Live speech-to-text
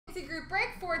Legacy Group Break,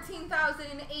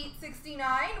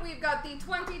 14,869. We've got the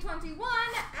 2021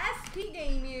 SP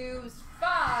Game Use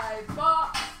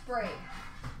 5-box break.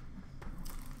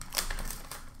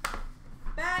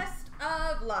 Best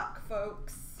of luck,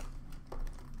 folks.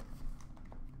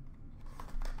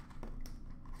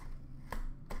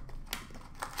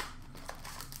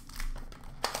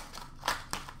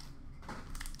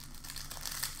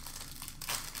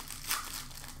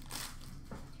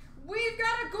 We've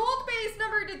got a gold base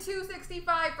number to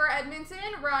 265 for Edmonton,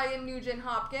 Ryan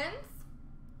Nugent-Hopkins.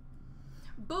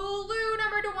 Blue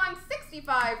number to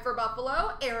 165 for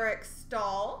Buffalo, Eric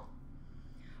Stahl.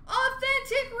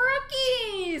 Authentic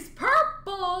Rookies,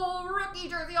 purple rookie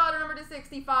jersey auto number to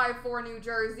 65 for New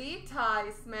Jersey, Ty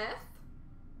Smith.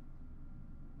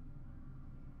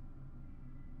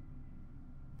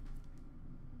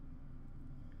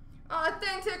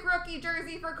 Authentic rookie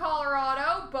jersey for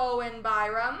Colorado, Bowen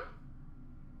Byram.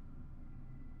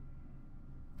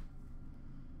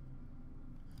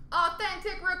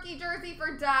 Authentic rookie jersey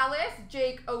for Dallas,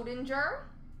 Jake Odinger.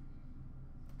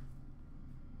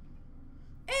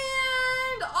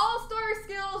 And All-Star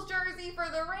Skills jersey for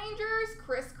the Rangers,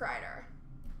 Chris Kreider.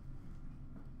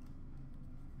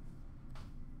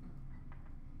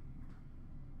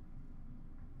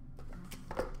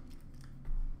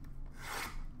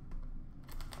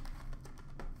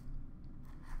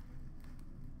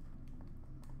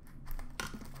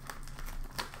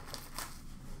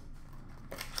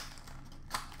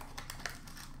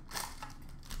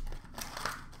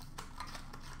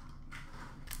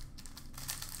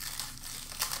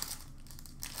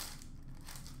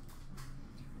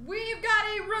 We've got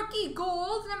a rookie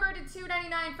gold, number to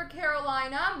 299 for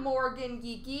Carolina, Morgan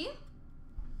Geekie.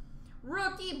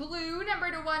 Rookie blue, number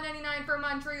to 199 for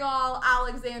Montreal,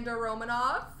 Alexander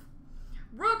Romanov.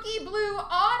 Rookie blue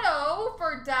auto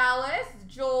for Dallas,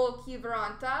 Joel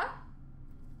Kiviranta.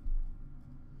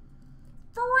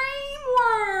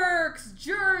 Frameworks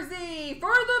jersey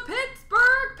for the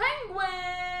Pittsburgh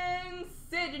Penguins,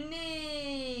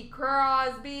 Sidney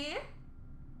Crosby.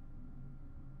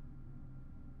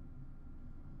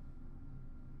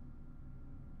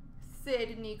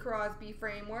 Sidney Crosby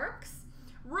Frameworks.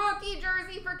 Rookie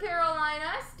jersey for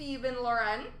Carolina, Steven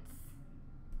Lorentz.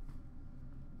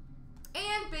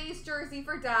 And base jersey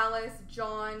for Dallas,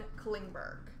 John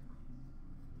Klingberg.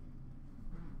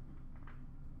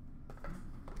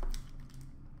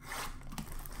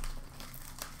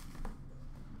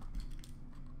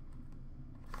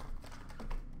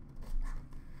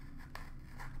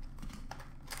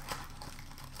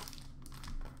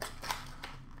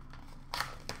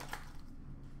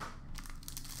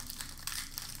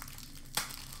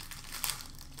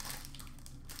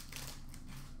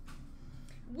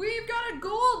 We've got a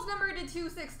gold number to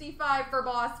 265 for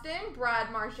Boston,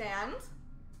 Brad Marchand.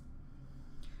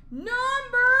 Number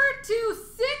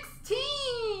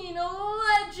 216,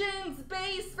 Legends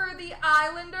base for the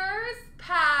Islanders,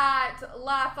 Pat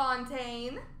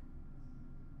LaFontaine.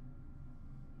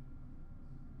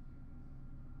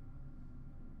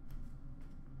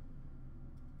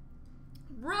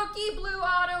 Rookie blue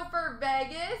auto for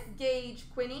Vegas, Gage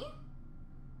Quinney.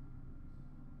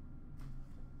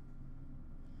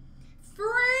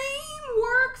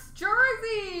 Frameworks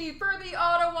jersey for the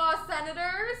Ottawa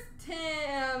Senators,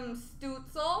 Tim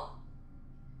Stützle.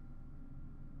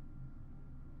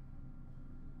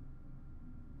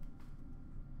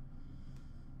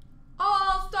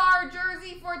 All-Star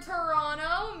jersey for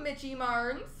Toronto, Mitchie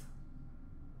Marnes.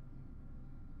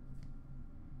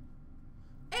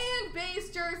 And base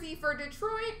jersey for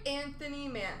Detroit, Anthony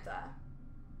Mantha.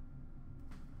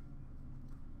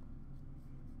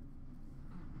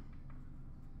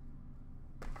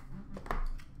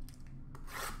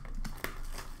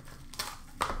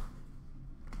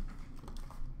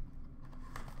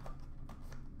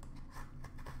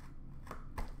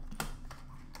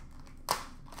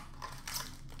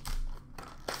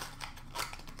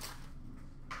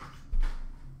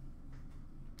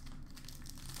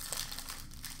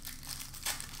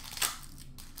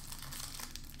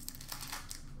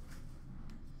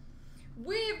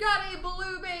 We've got a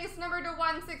blue base number to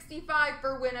 165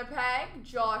 for Winnipeg,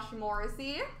 Josh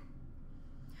Morrissey.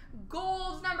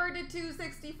 Gold number to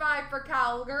 265 for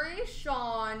Calgary,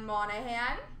 Sean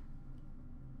Monahan.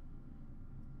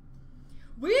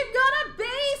 We've got a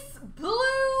base blue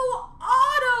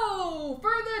auto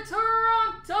for the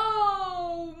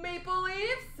Toronto Maple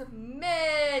Leafs,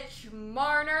 Mitch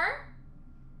Marner.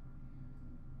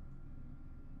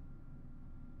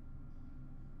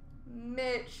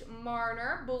 Mitch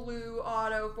Marner, blue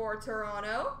auto for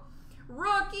Toronto.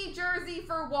 Rookie jersey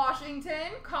for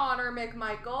Washington, Connor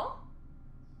McMichael.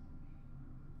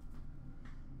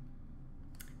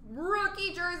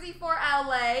 jersey for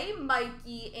LA,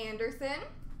 Mikey Anderson.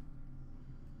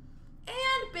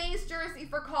 And base jersey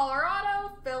for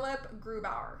Colorado, Philip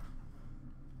Grubauer.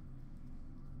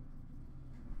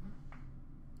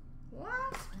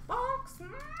 Last box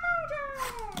mojo!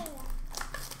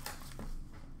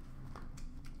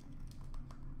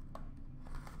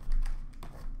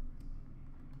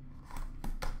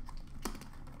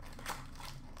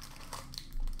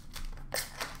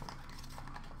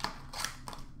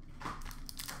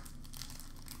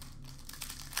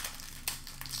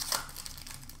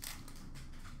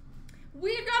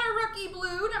 We've got a rookie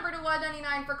blue, number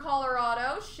 /199 for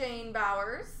Colorado, Shane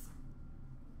Bowers.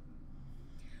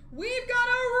 We've got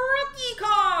a rookie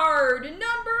card,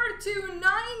 number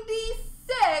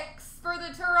 /296 for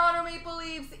the Toronto Maple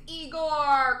Leafs,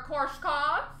 Igor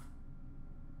Korshkov.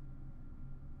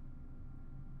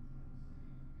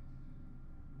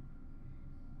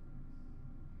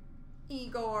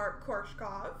 Igor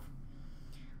Korshkov.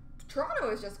 Toronto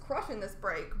is just crushing this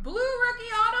break. Blue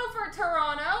rookie auto for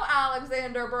Toronto,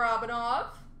 Alexander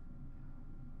Barabanov.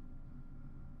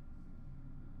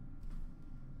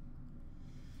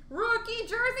 Rookie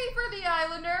jersey for the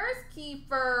Islanders,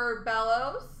 Kiefer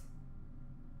Bellows.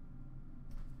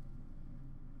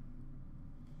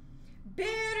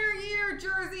 Banner year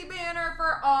jersey banner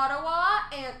for Ottawa,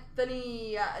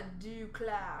 Anthony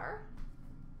Duclair.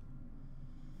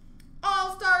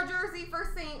 All-Star jersey for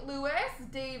St. Louis,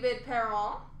 David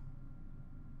Perron.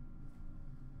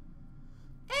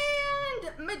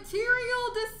 And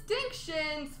material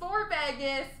distinctions for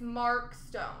Vegas, Mark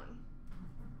Stone.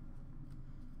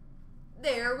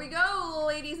 There we go,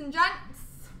 ladies and gents.